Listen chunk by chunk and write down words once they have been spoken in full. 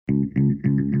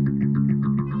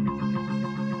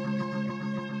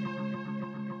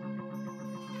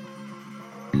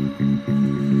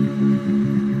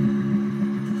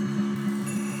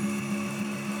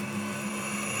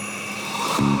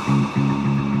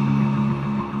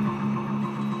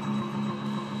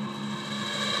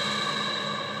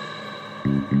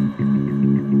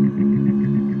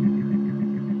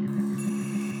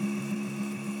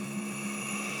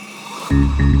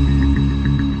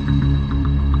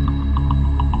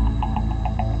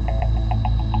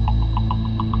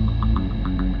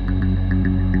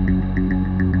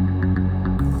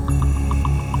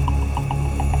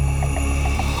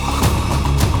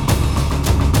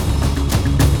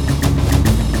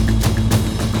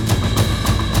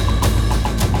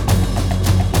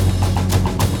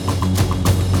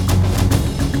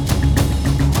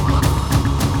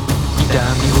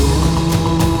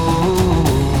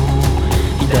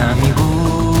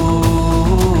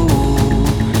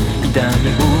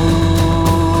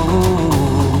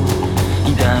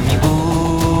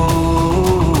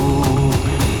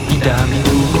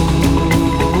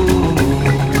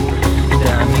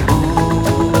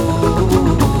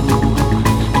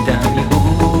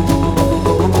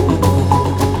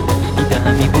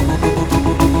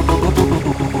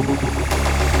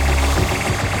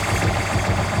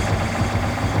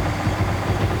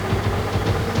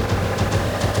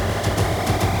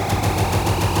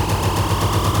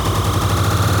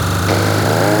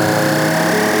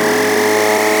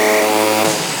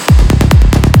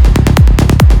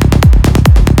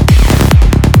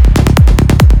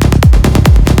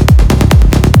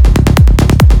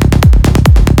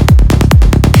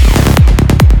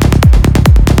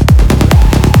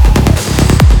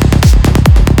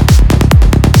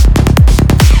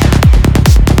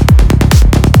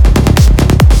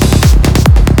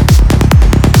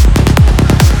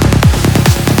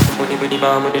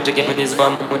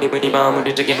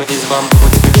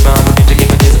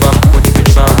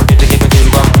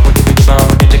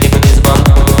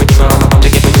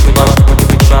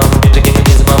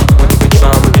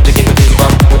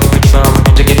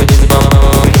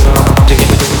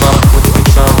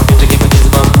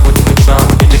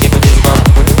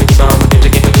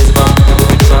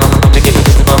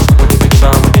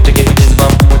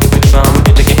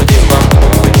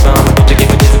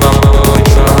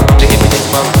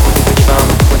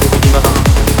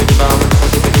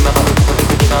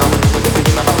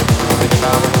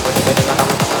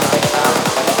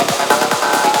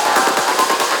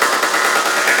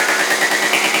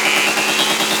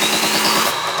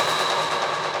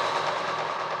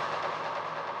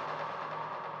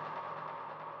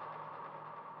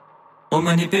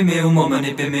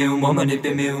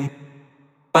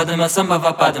Padma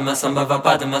sambhava padma sambhava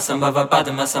padma sambhava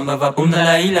padma sambhava Om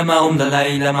Dalai Lama Om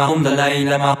Dalai Lama Om Dalai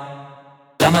Lama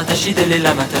Lama tashidele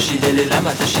lama tashidele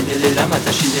lama tashidele lama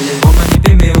tashidele Om mani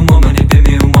padme Om mani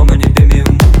padme Om mani padme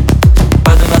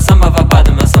Padma sambhava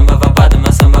padma sambhava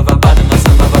padma sambhava padma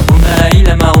sambhava Om Dalai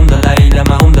Lama Om Dalai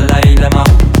Lama Om Dalai Lama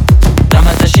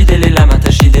Lama tashidele lama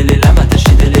tashidele lama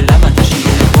tashidele lama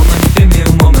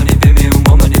tashidele Om mani padme Om mani padme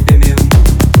Om mani padme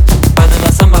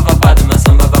Padma sambhava padma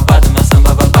sambhava padma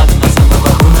sambhava padma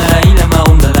sambhava Om Dalai Lama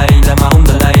Om Dalai Lama Om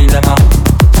Dalai Lama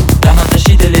Lama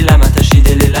tashidele lama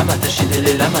tashidele lama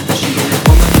tashidele lama tashidele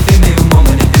Om mani padme Om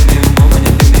mani padme Om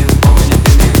mani padme Om mani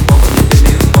padme Om mani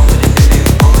padme Om mani padme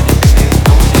Om mani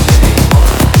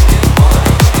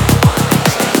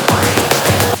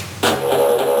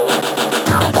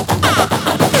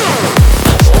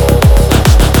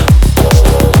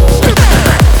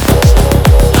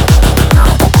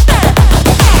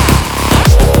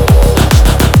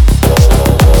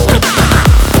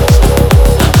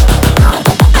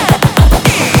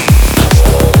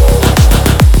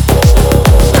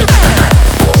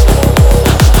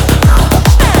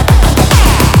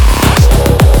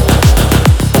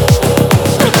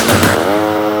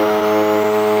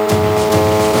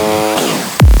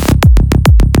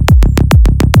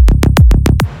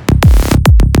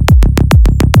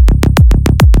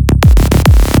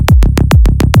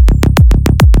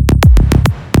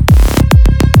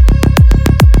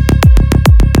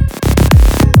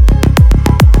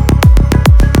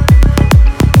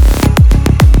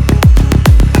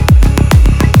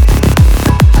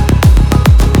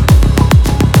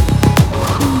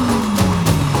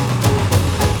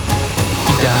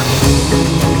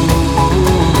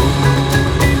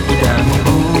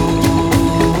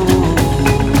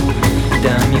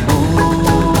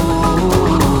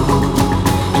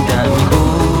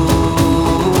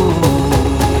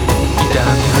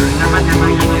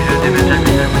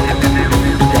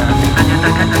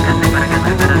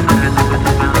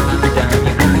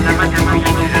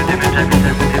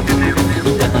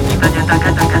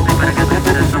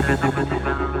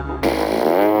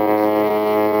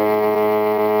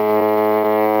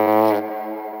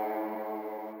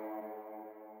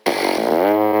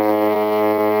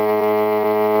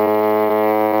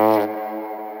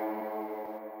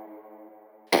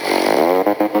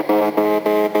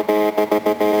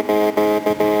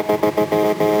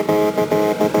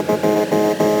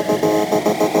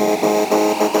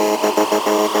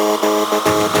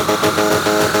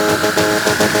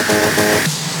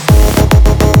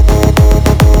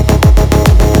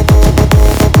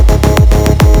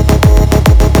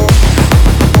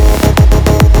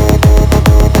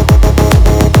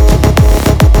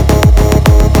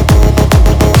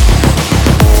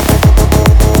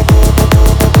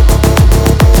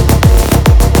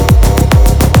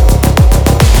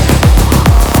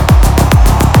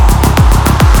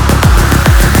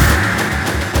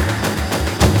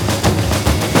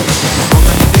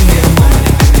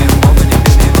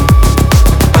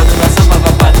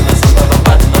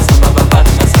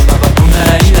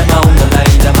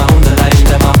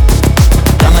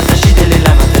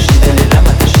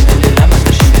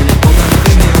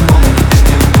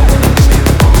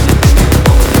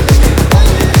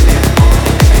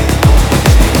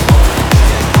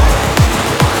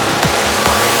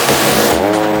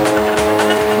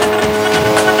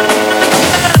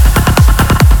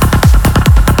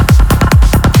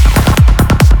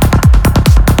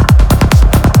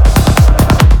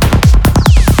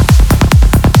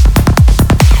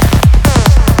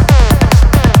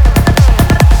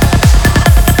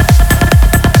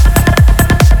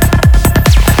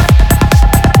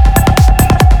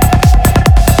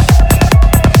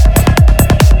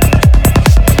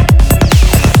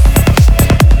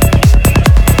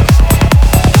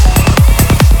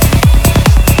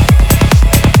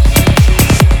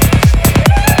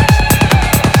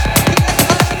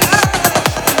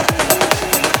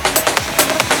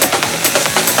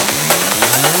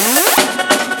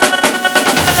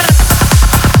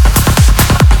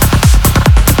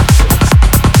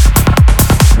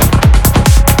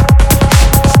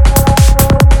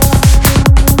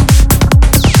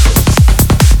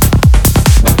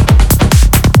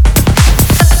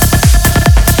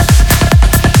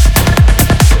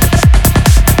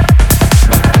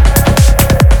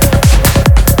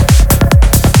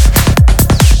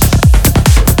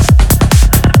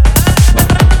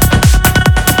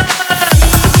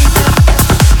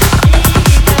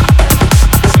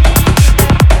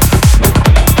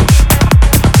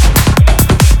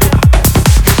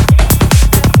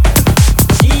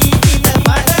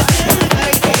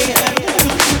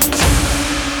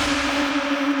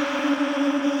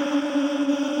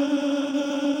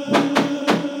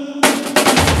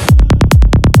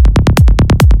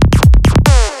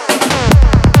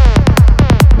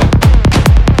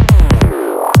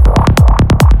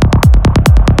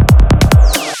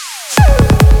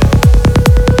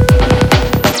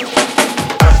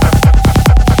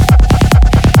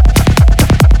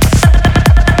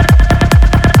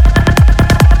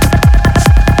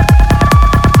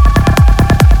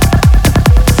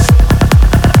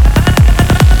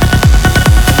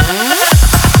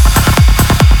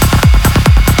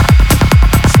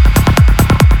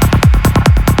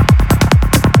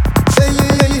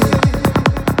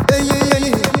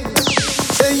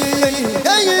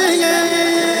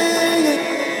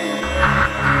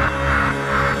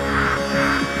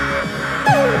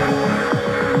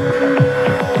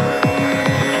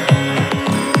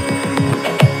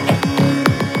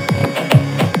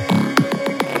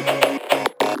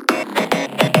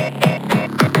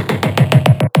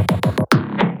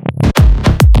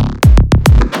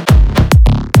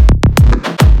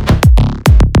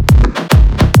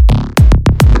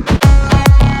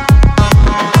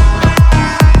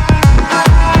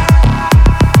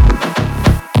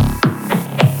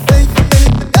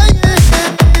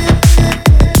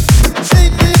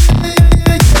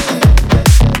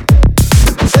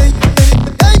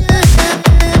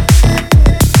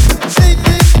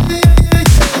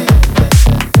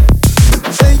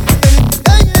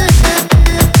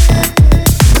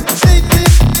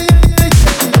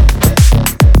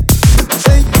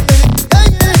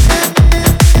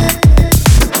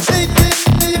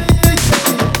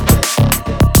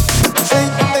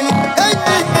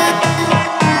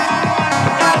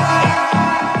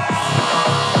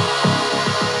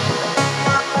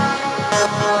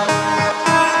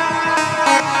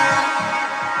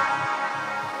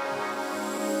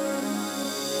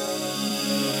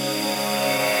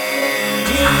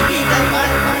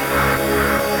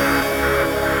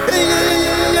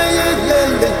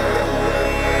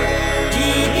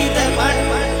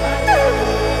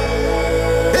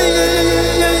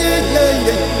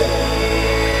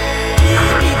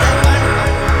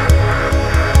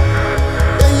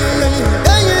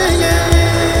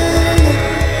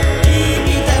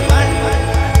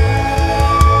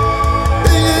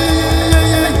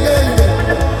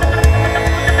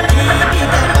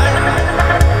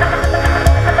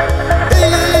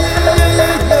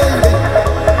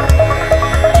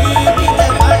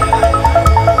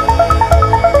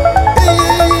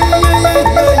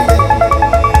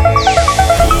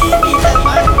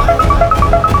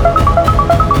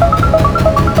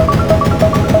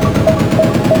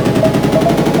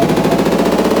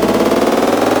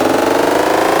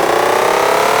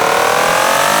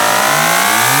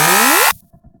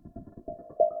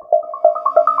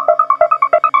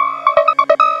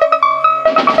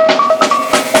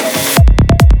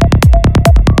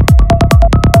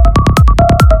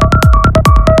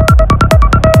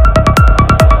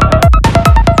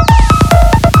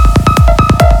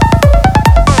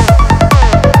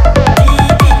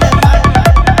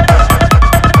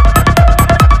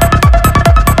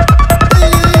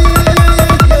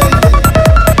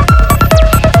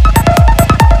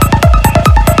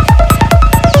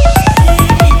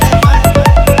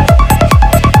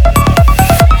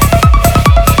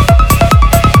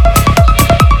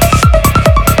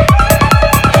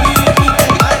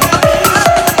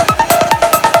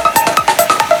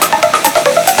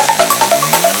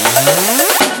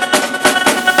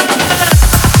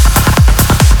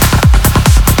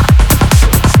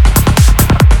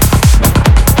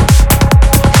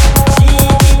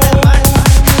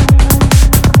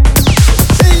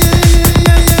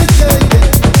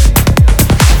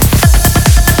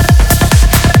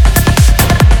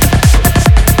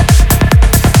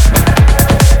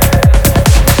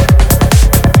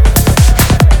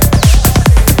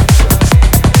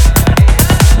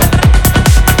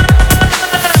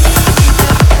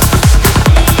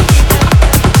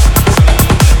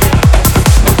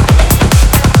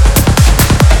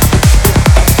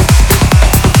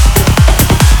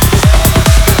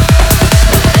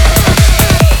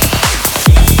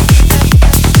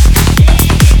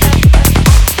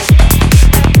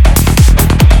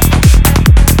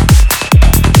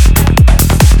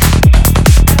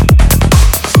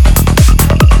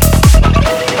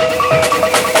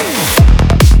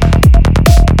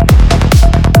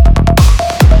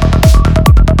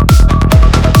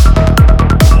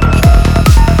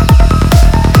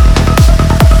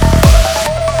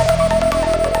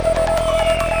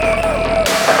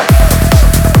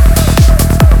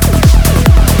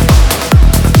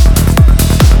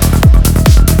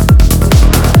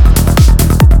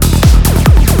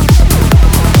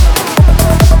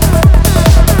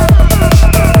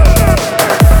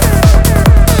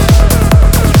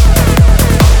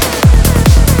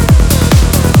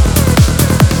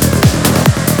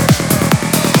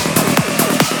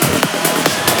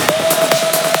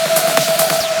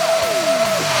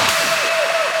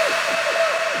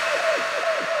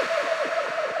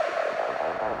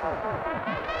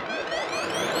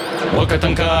若た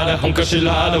んかれ本かし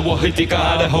られをひて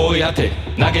かれほやて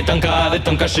投げたんかれ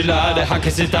とんかしられ吐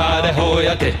き捨てたれほ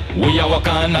やて We are わ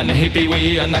かんなねひぴ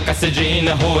We are 泣かせじ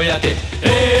なほやてへへ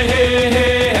へ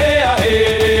へや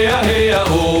へやへや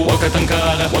ほ若たんか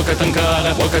れ若たんかれ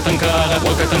若たんかれ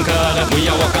若たんかれ We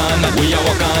are わかんな We are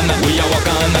わかんな We are わ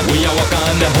かんな We are わか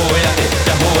んなほやて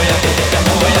だほやてだ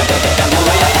ほやてだほ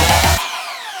やて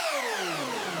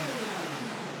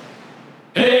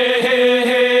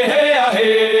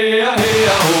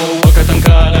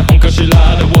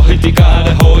ひてか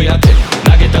れほやて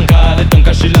投げたんかれとん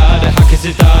かしられ吐き捨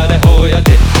てたれほや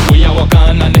て We are わ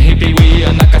かんなねひぴ We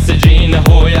are 泣かせじな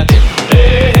ほやてへへ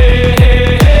へ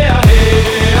へやへ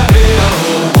やへや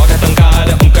ほわかたんか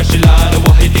れ本かしられ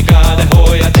をひてかれ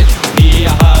ほやてい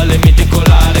やはれ見てこ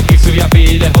られキスや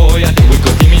びれほやて We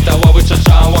could be 見たわうちゃ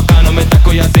ちゃわかのめた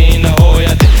くやせなほ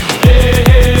やてへへ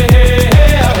へ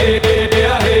へやへ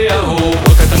やへやほわ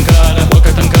かたんかれわか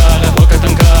たんかれわか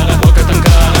たんかれわかたんか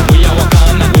れ We are わ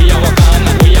かんなWe are わかん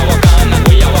な We are わかんな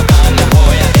We are わかんな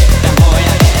ほやてほ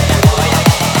やてほや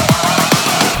て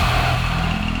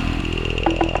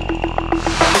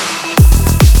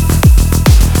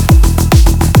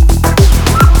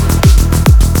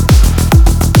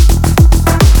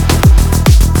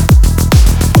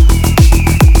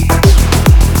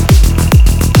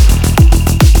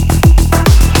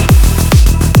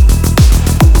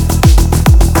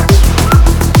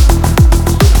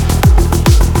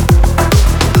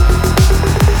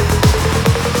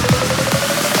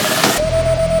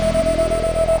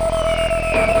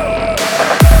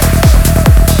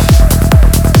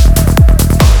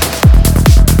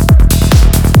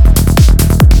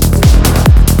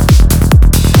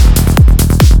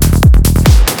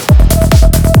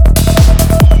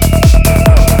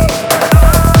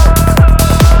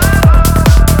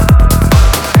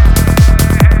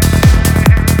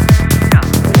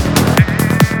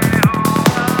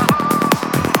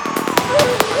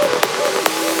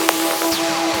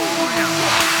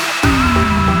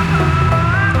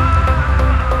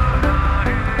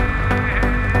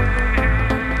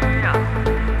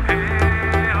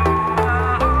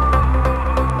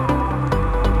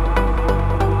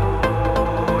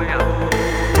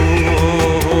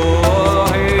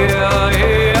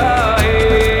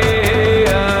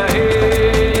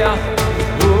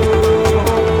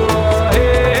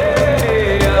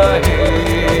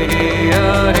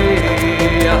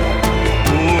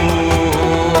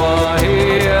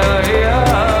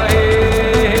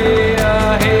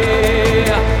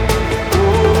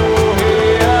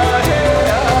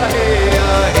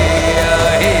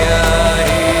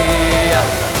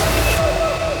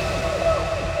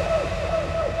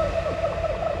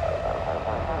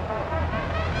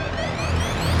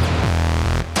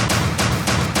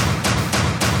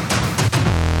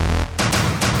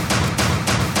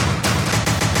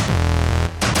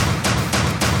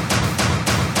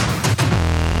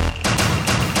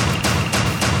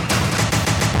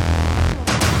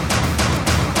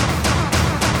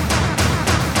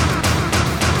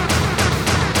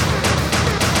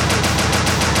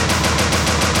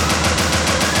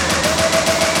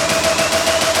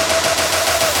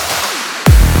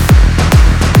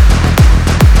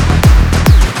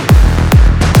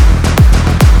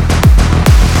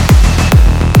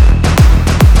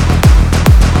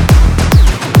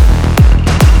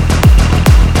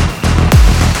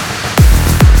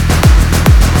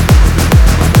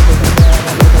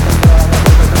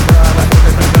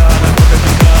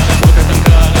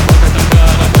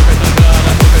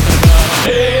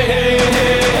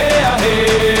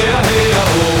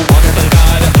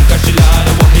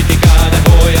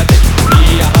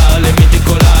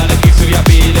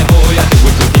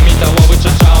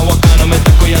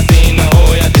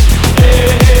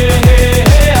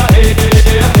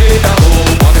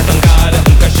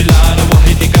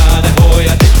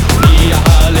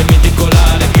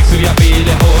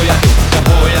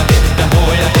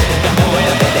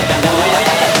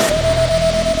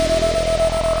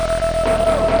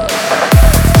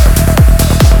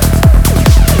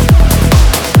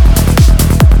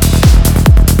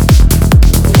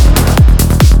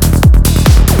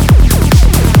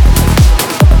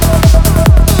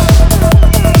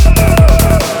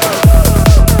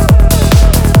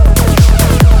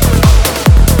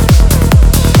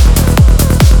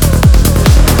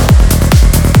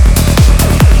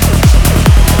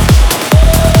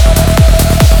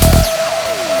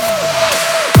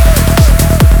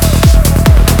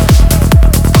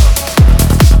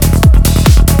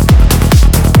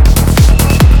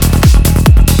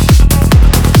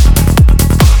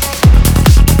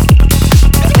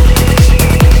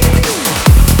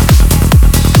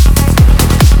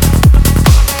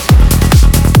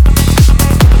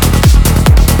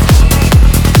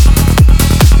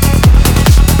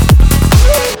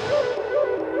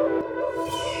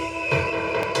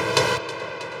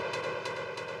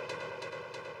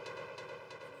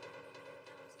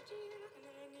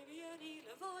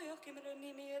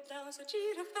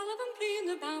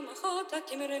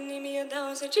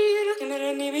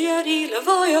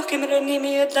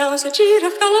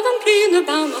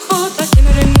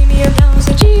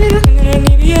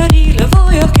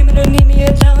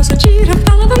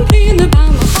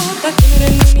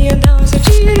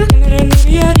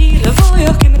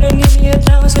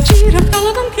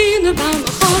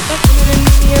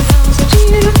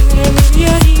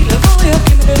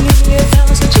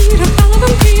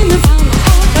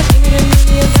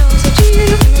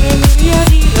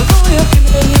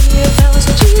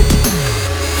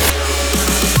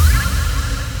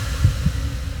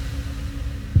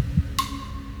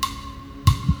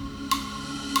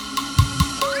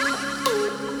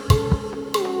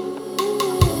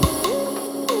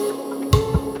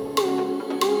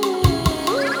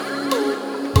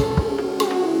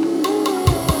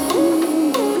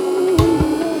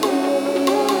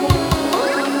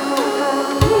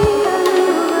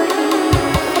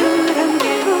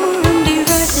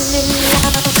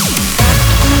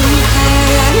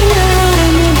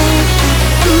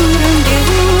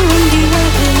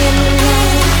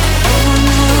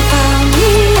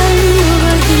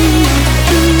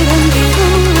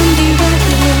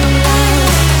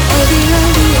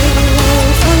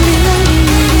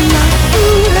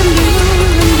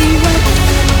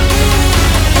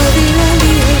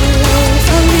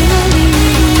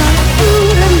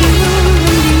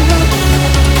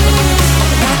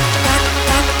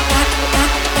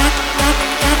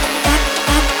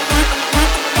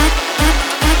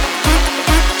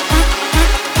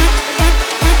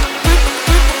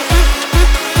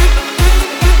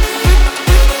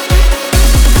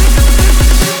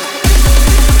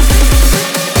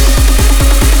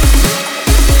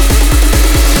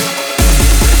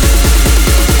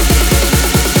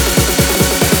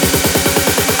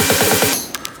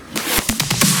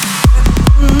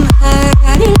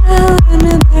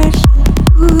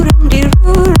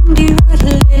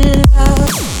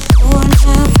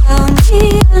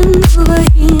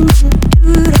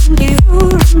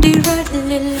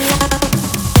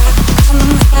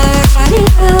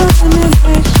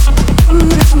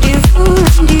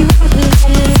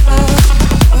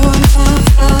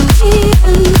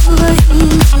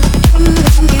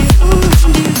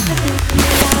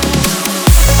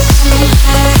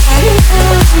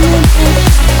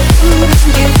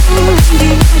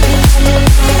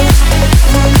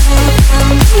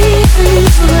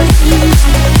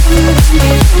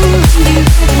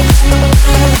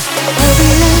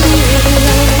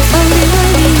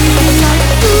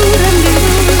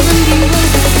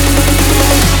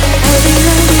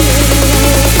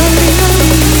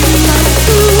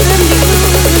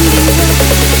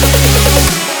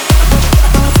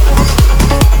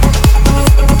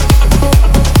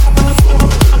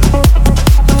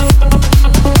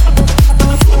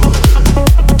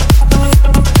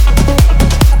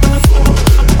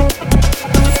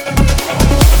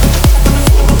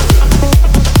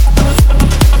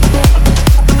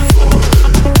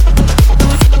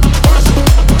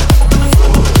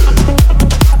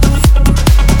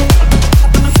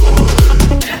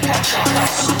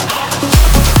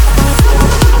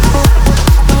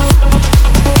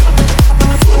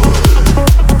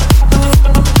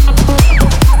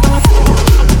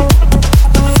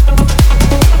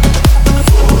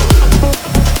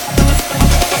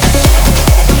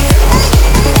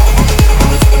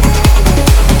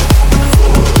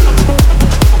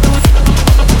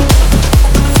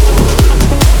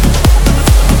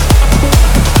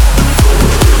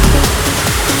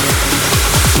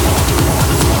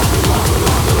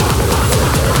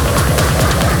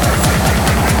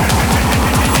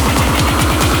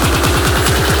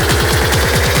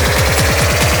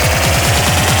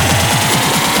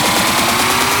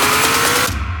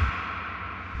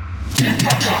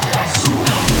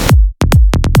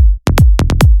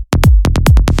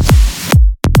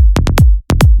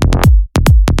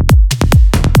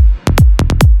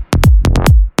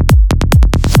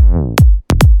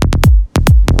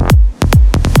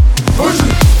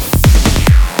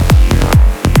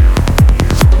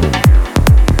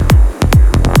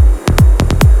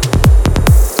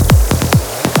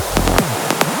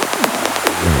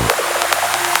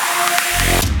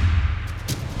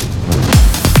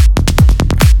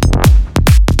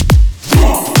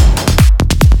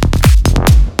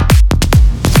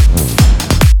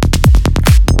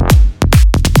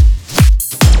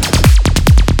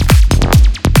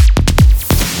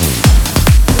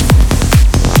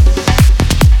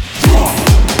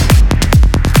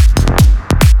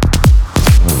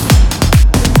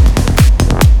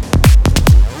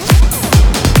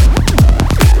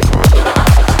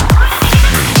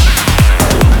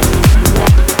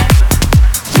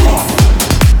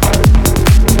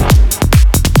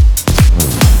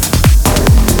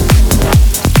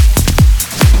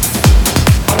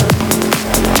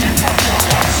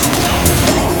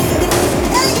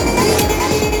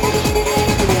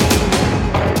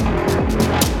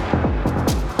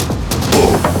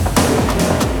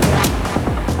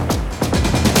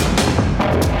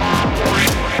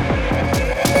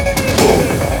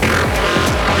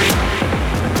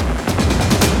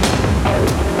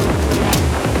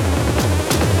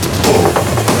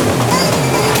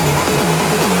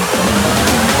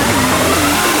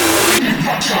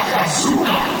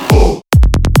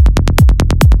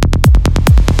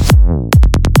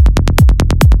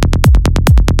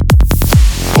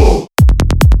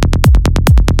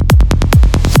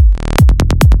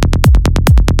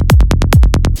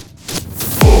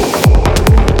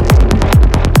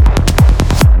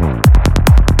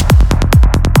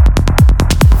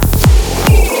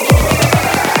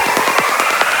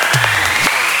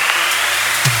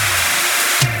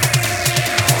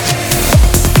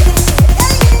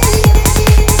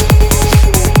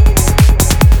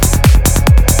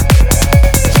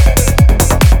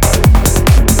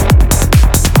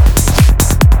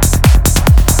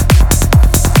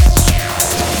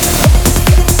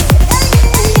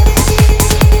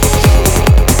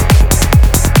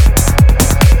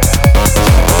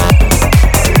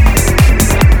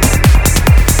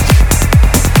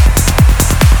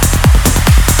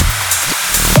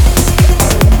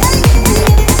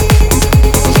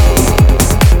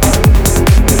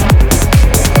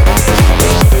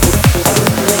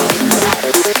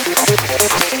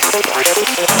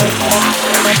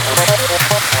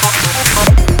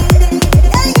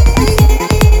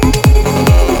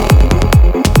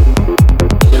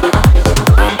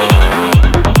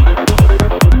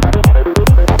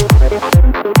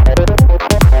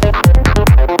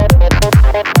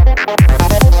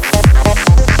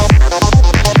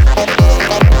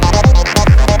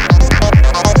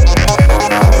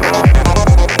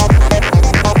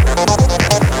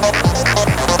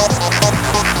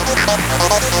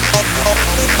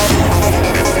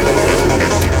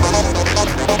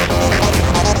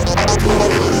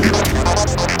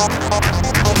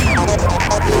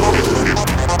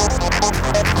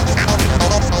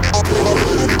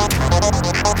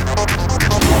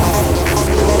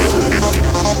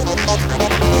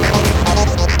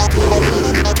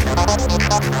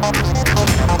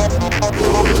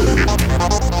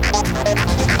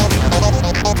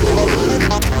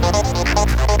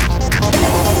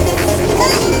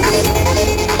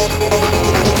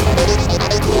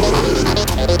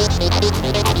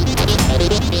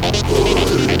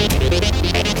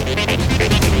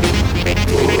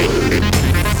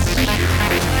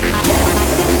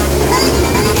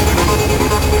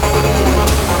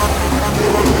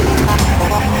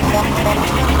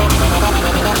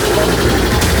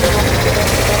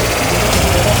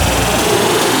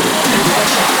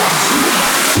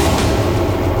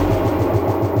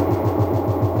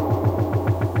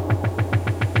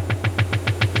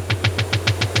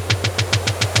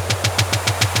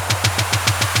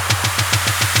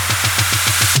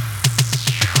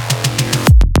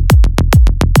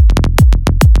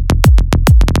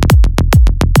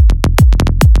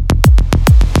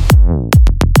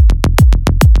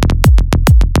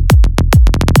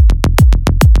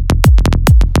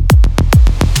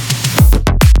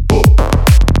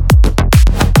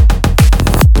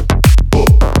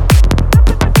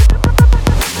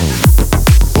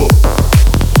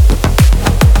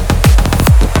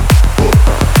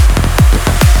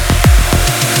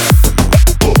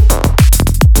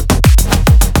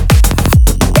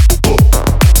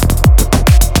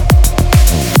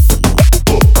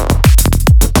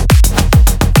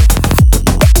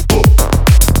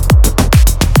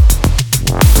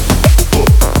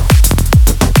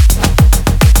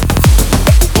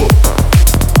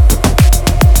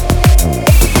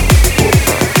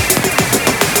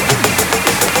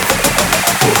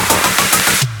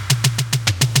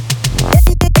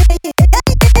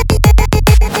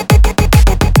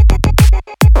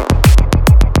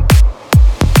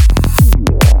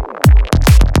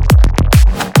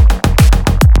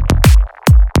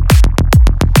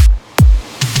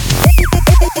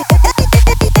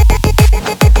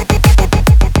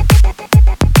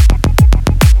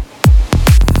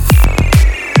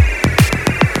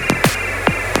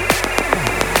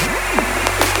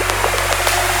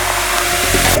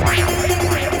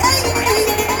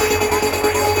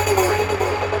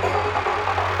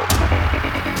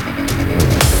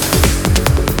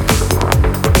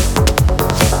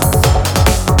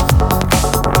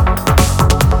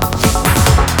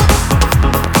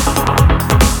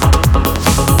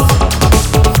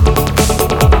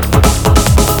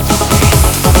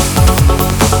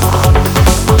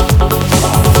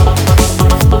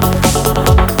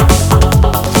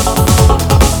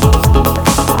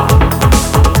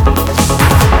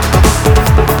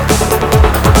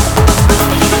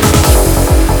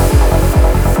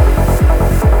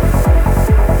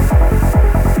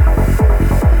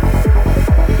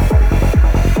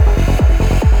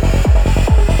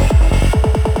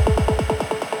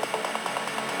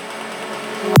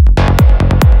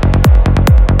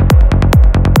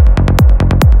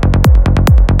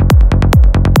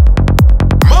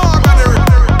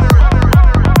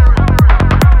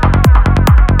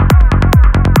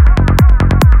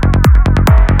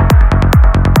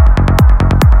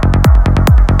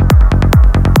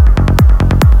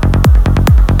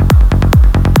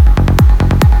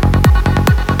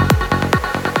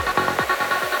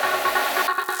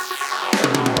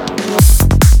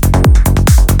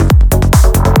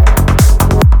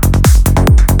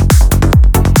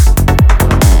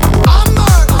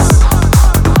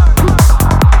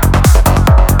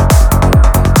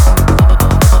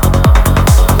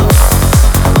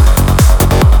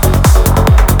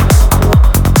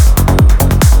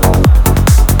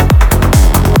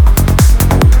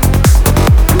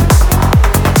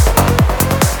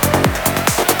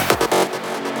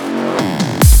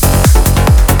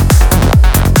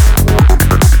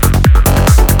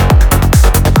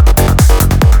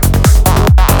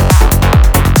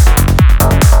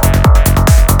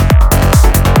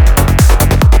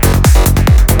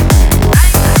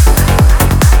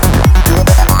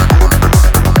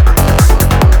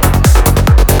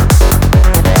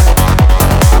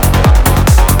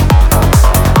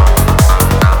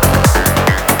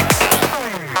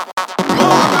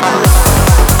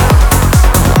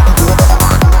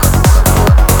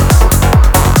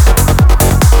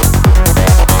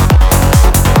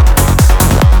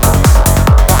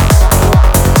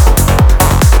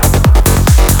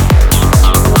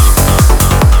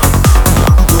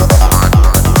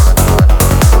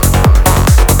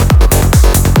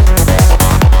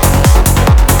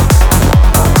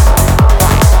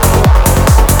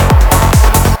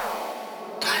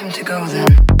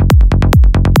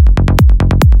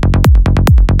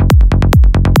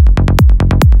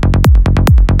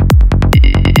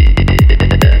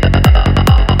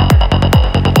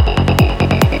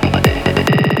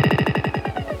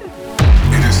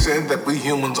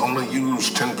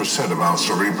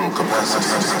cerebral capacity.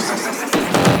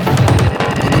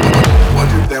 What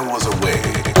if there was a way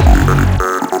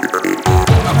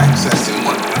of accessing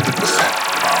 100%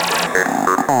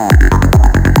 of our brain?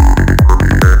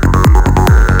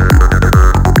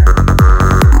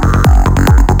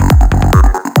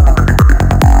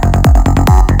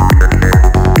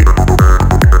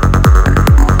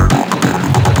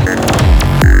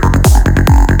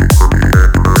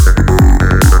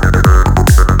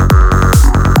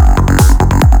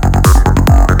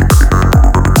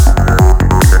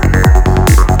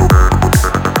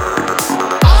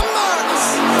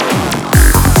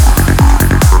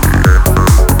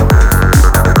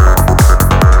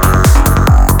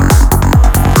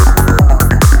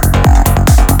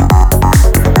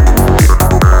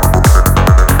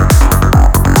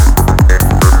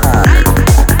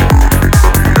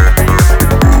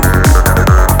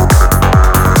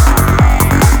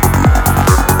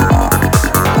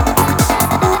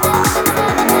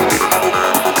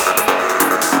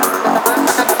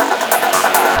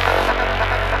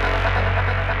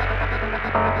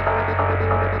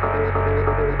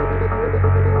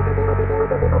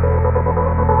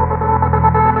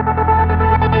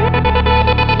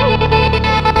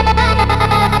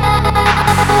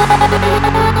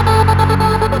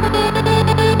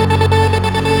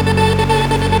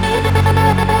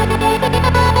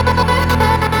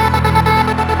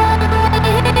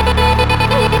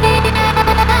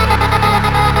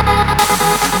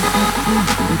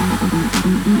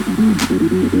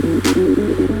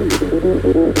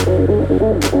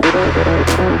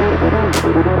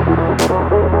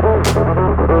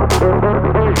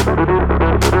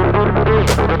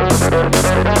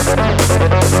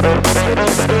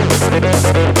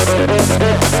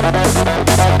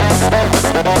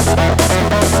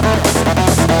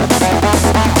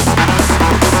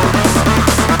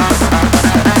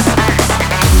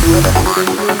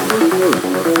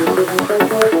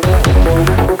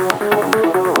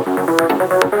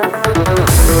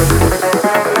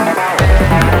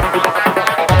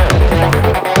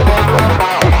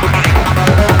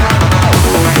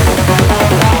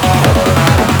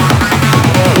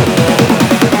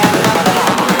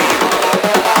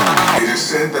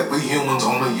 Humans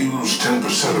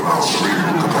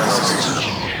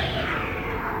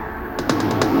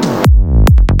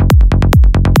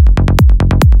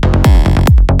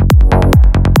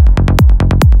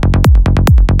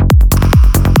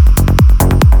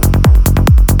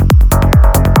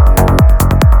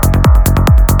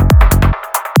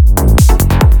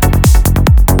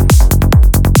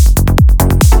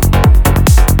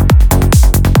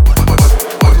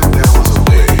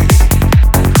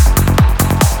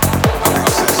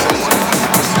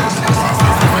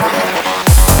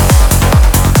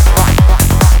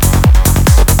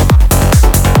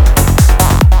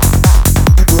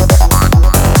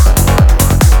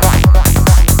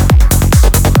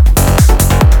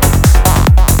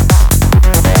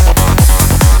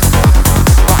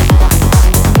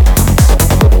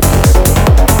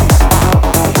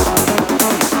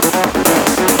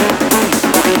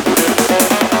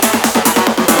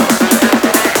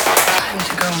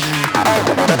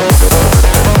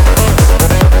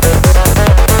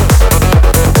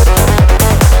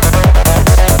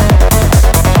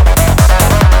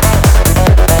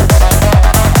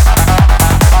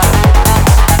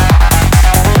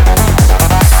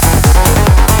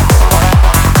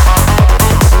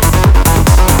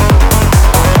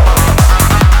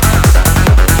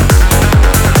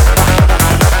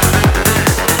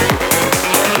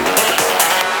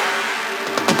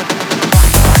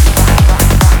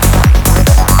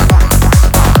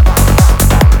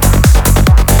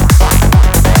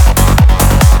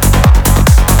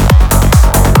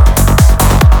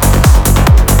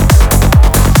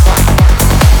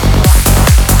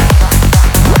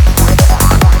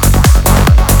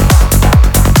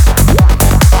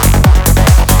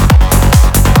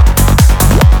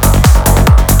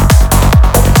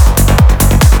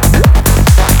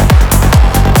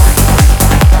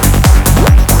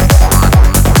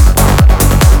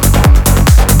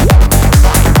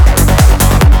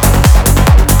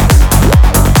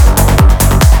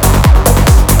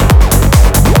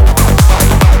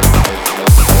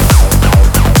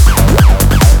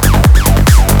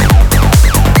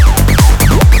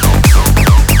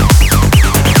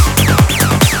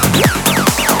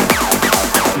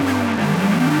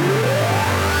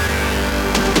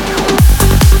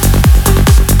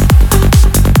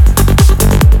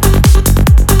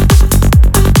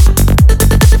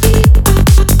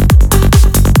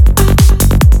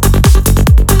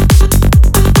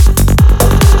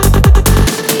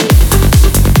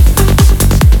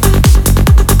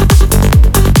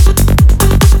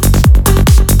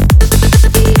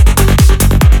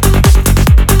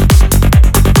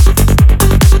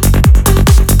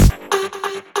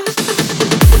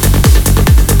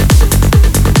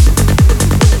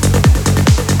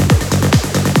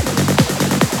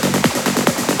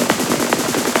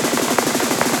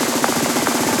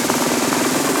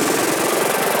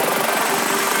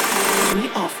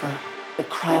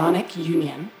cryonic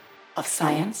union of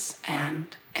science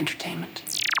and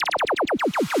entertainment.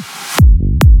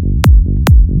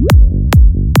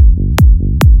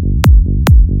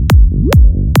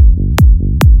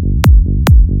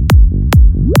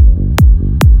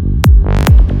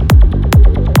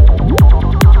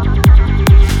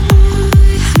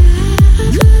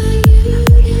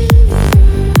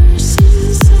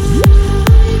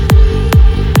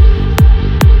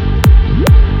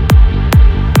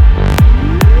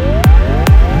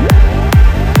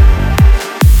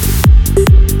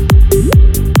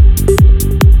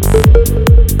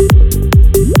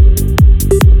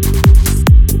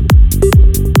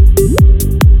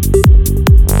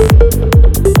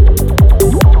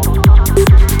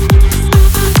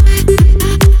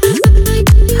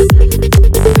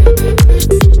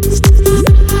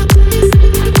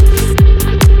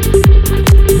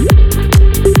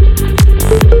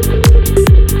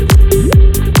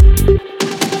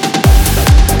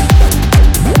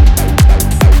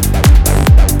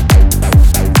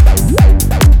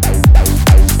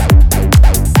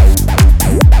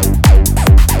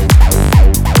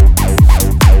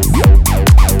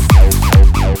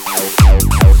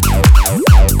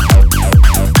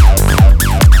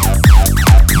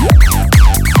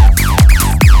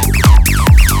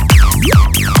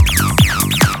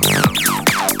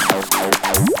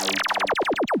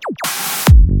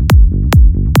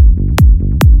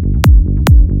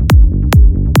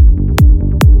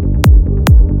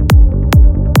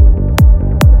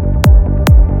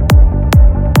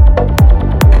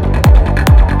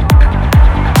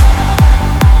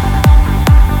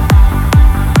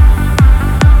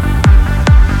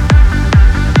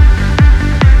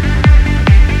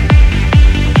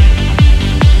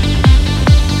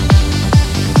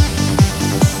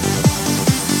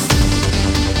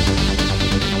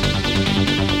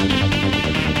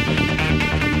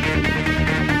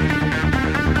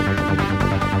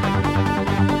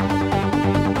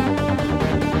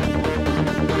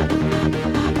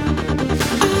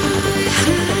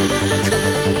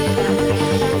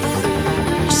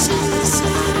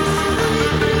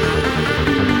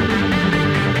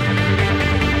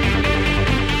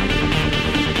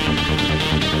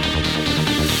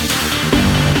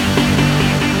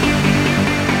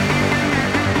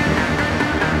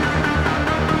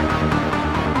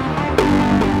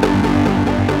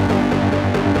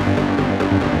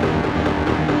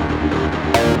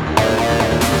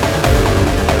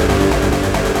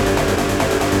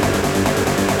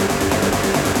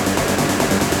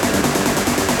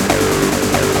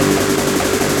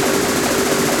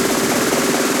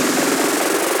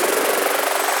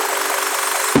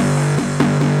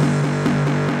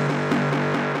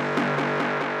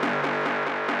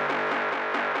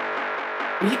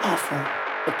 We offer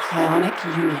the cryonic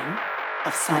union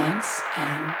of science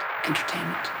and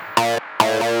entertainment.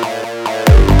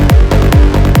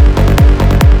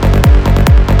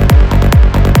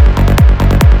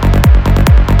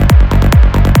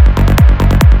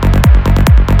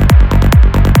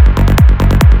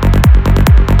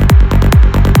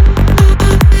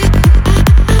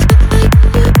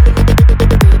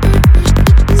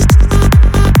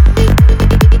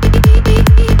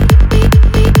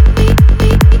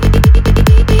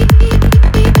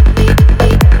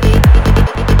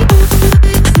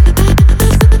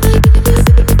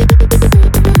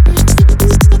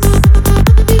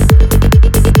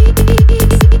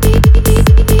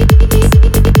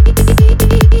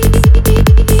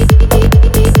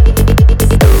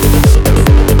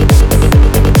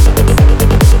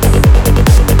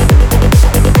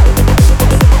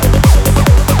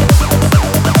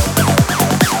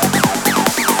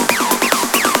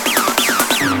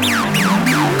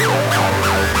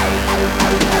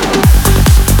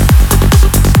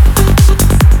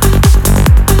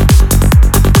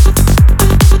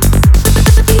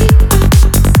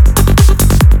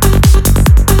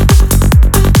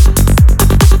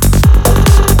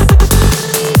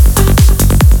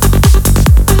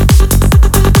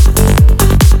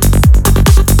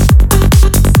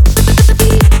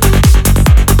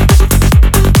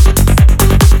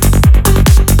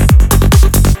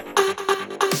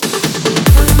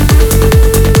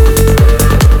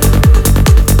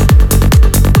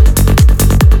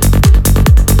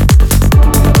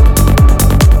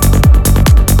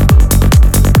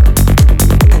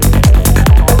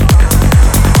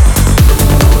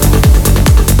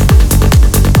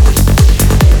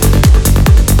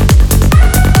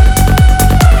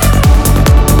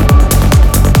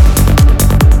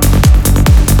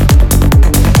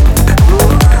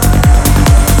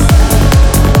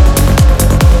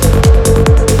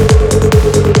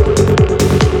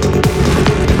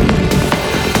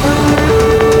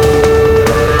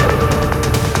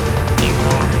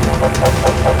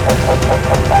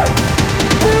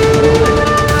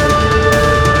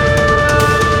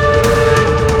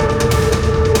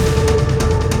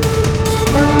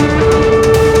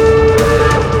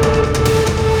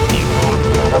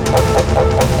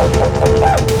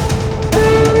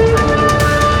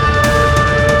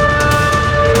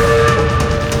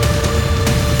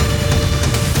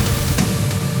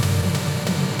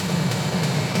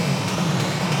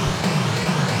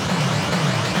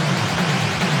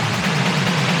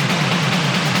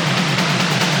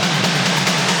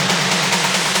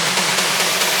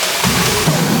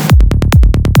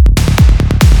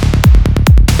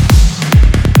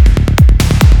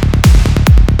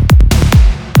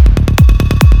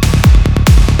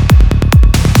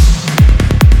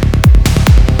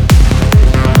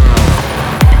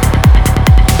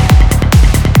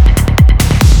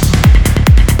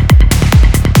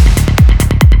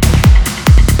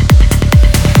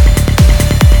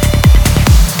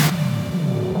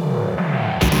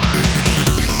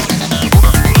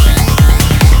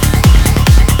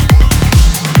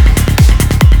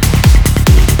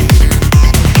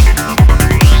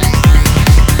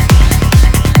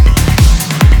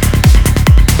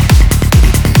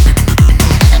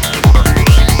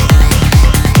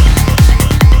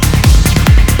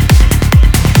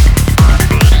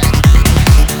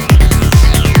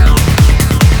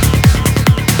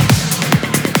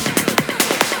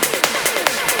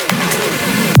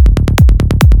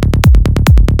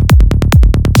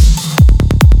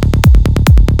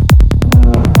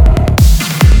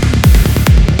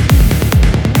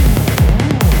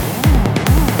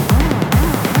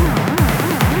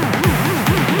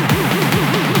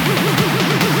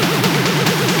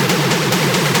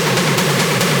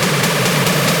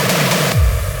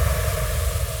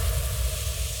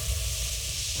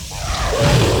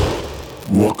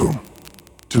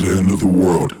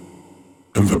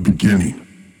 beginning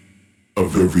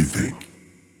of everything.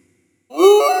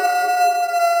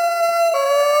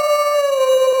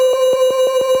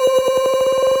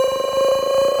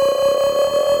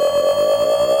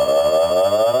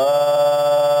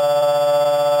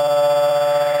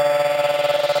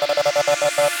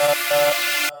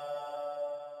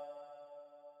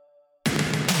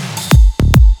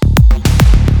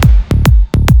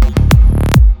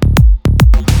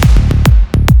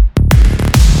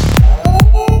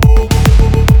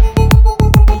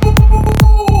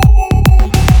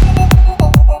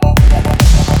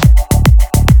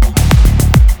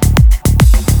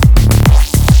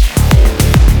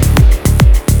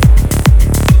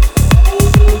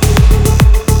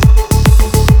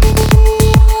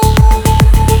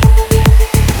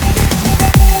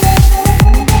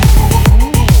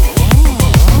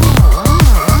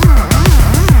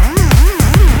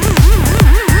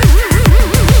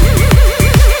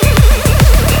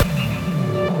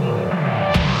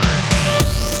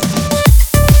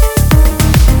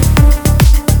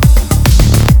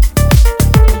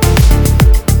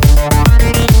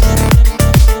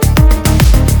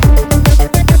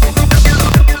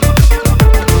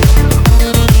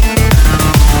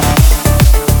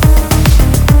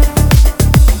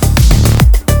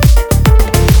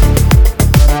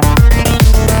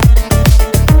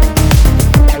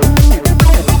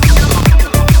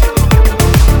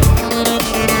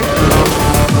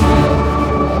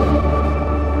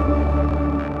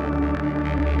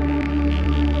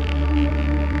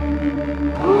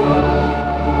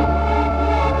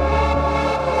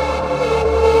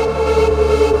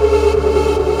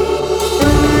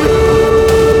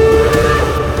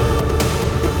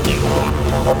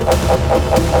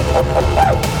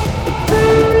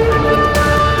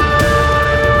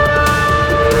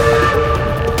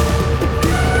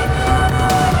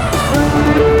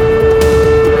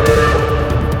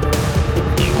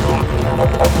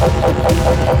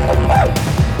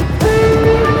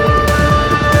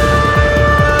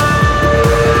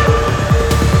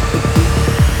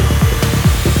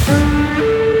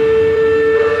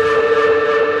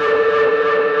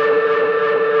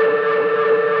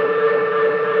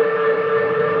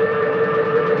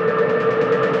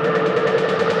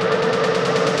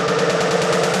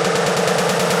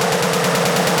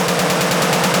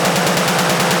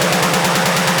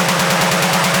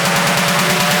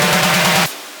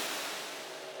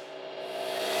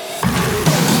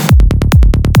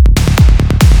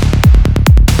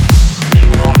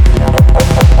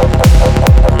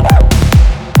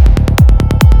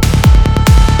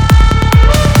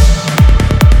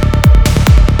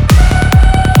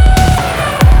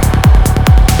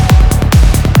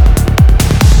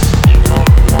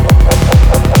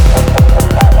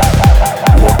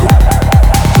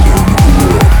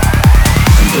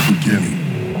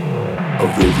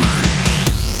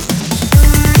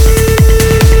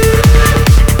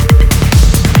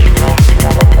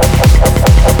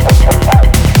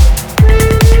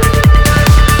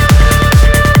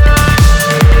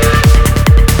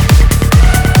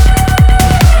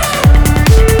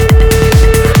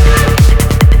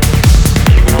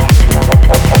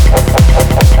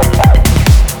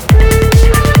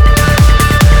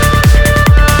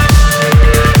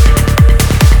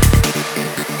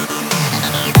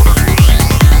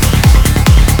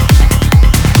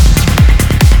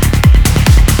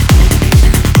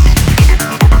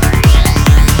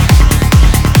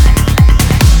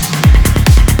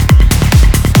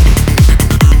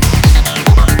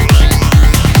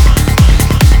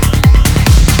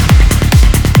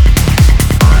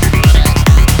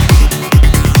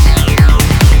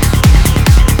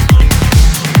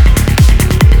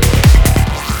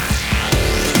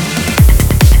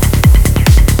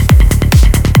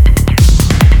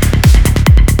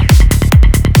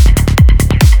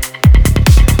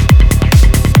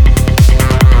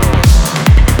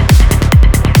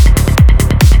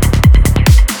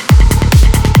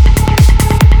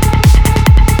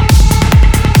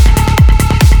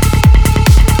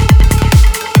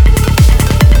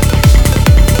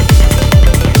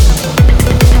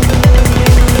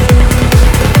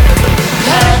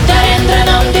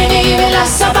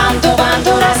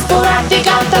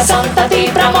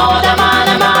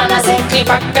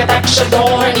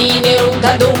 Pakkatakshadorani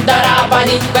Niruddha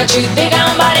Duddharapani Vachidhi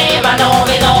Gambare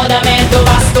Manove Nodamento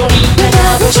Bastoni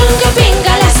Gadavu Chunga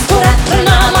Pingala Stura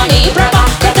Pranamani Prabha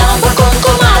Kadamba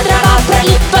Kunkuma Drava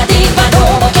Pralippa Diva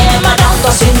Domo Kema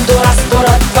Danto Sindura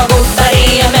Sturat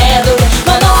Paguttari Medule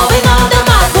Manove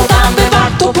Nodamattu Tambe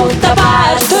Vattu Putta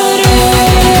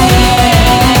Parturi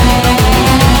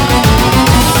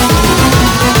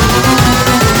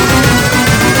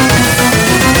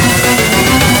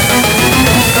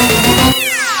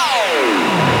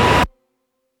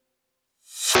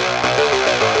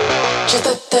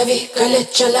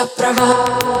galeggia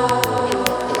prava.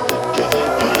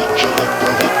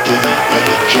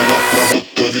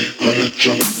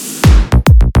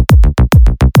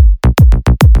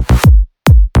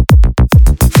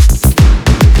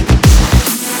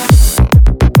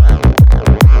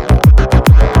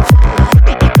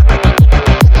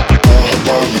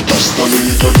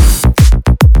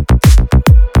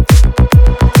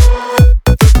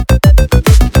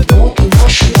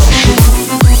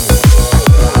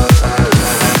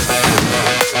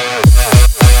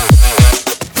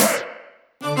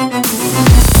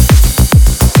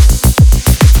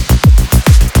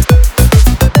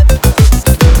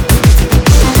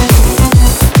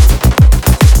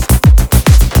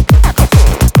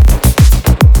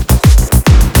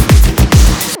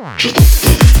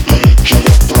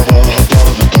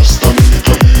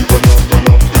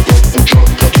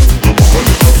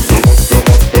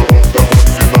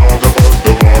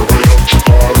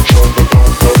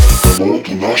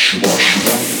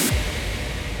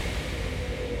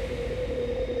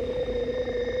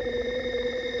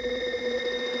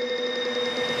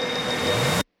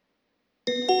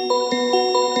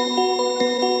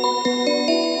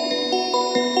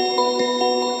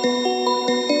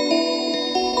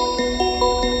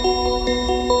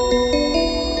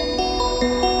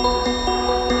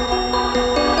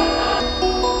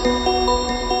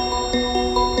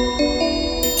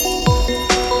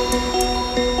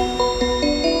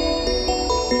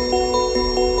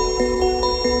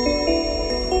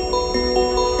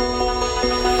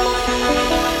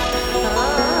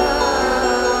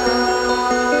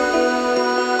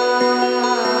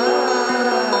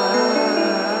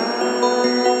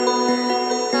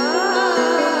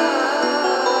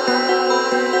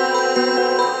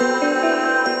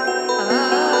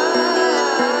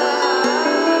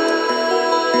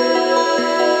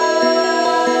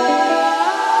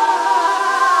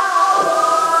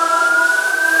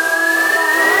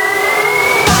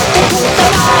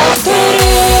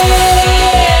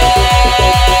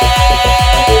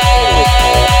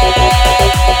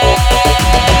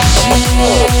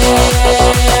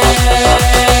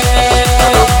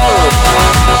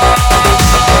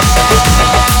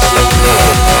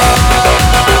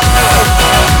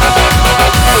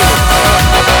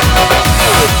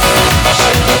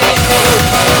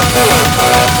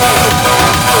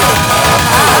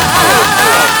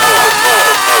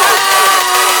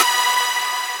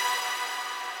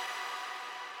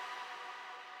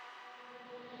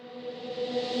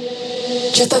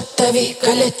 Cittadvi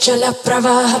galeggia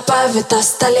pravaha pavita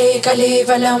stale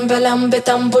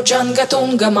kalivalambalambitam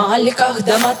bhujangatunga malikah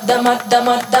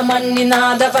damaddamaddamaddamanni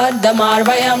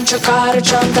nadavaddamarvayam chakar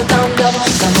chantatandam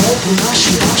Namo Bhuna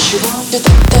Shiva Shiva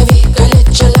Cittadvi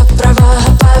galeggia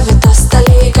pravaha pavita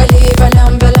stale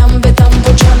kalivalambalambitam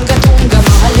bhujangatunga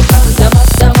malikah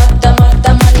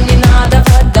damaddamaddamaddamanni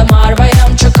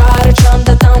nadavaddamarvayam chakar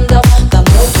chantatandam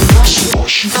Namo Bhuna Shiva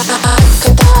Shiva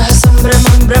Katah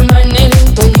sambramam brahmanil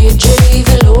Jiri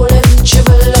velole vinci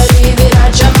vallari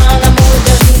virajamana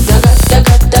mudari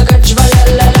dagat dagat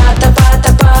jvalala tapa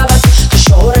tapavat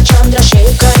Kishora Chandra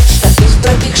Shekhar Ratif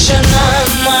Pratikshana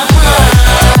mama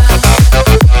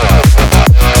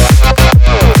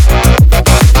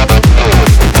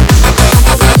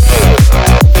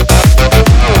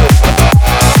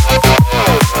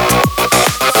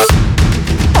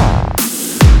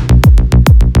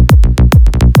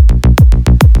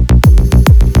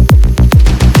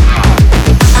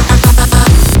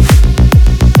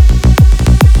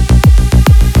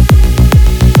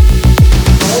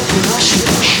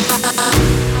Shiva.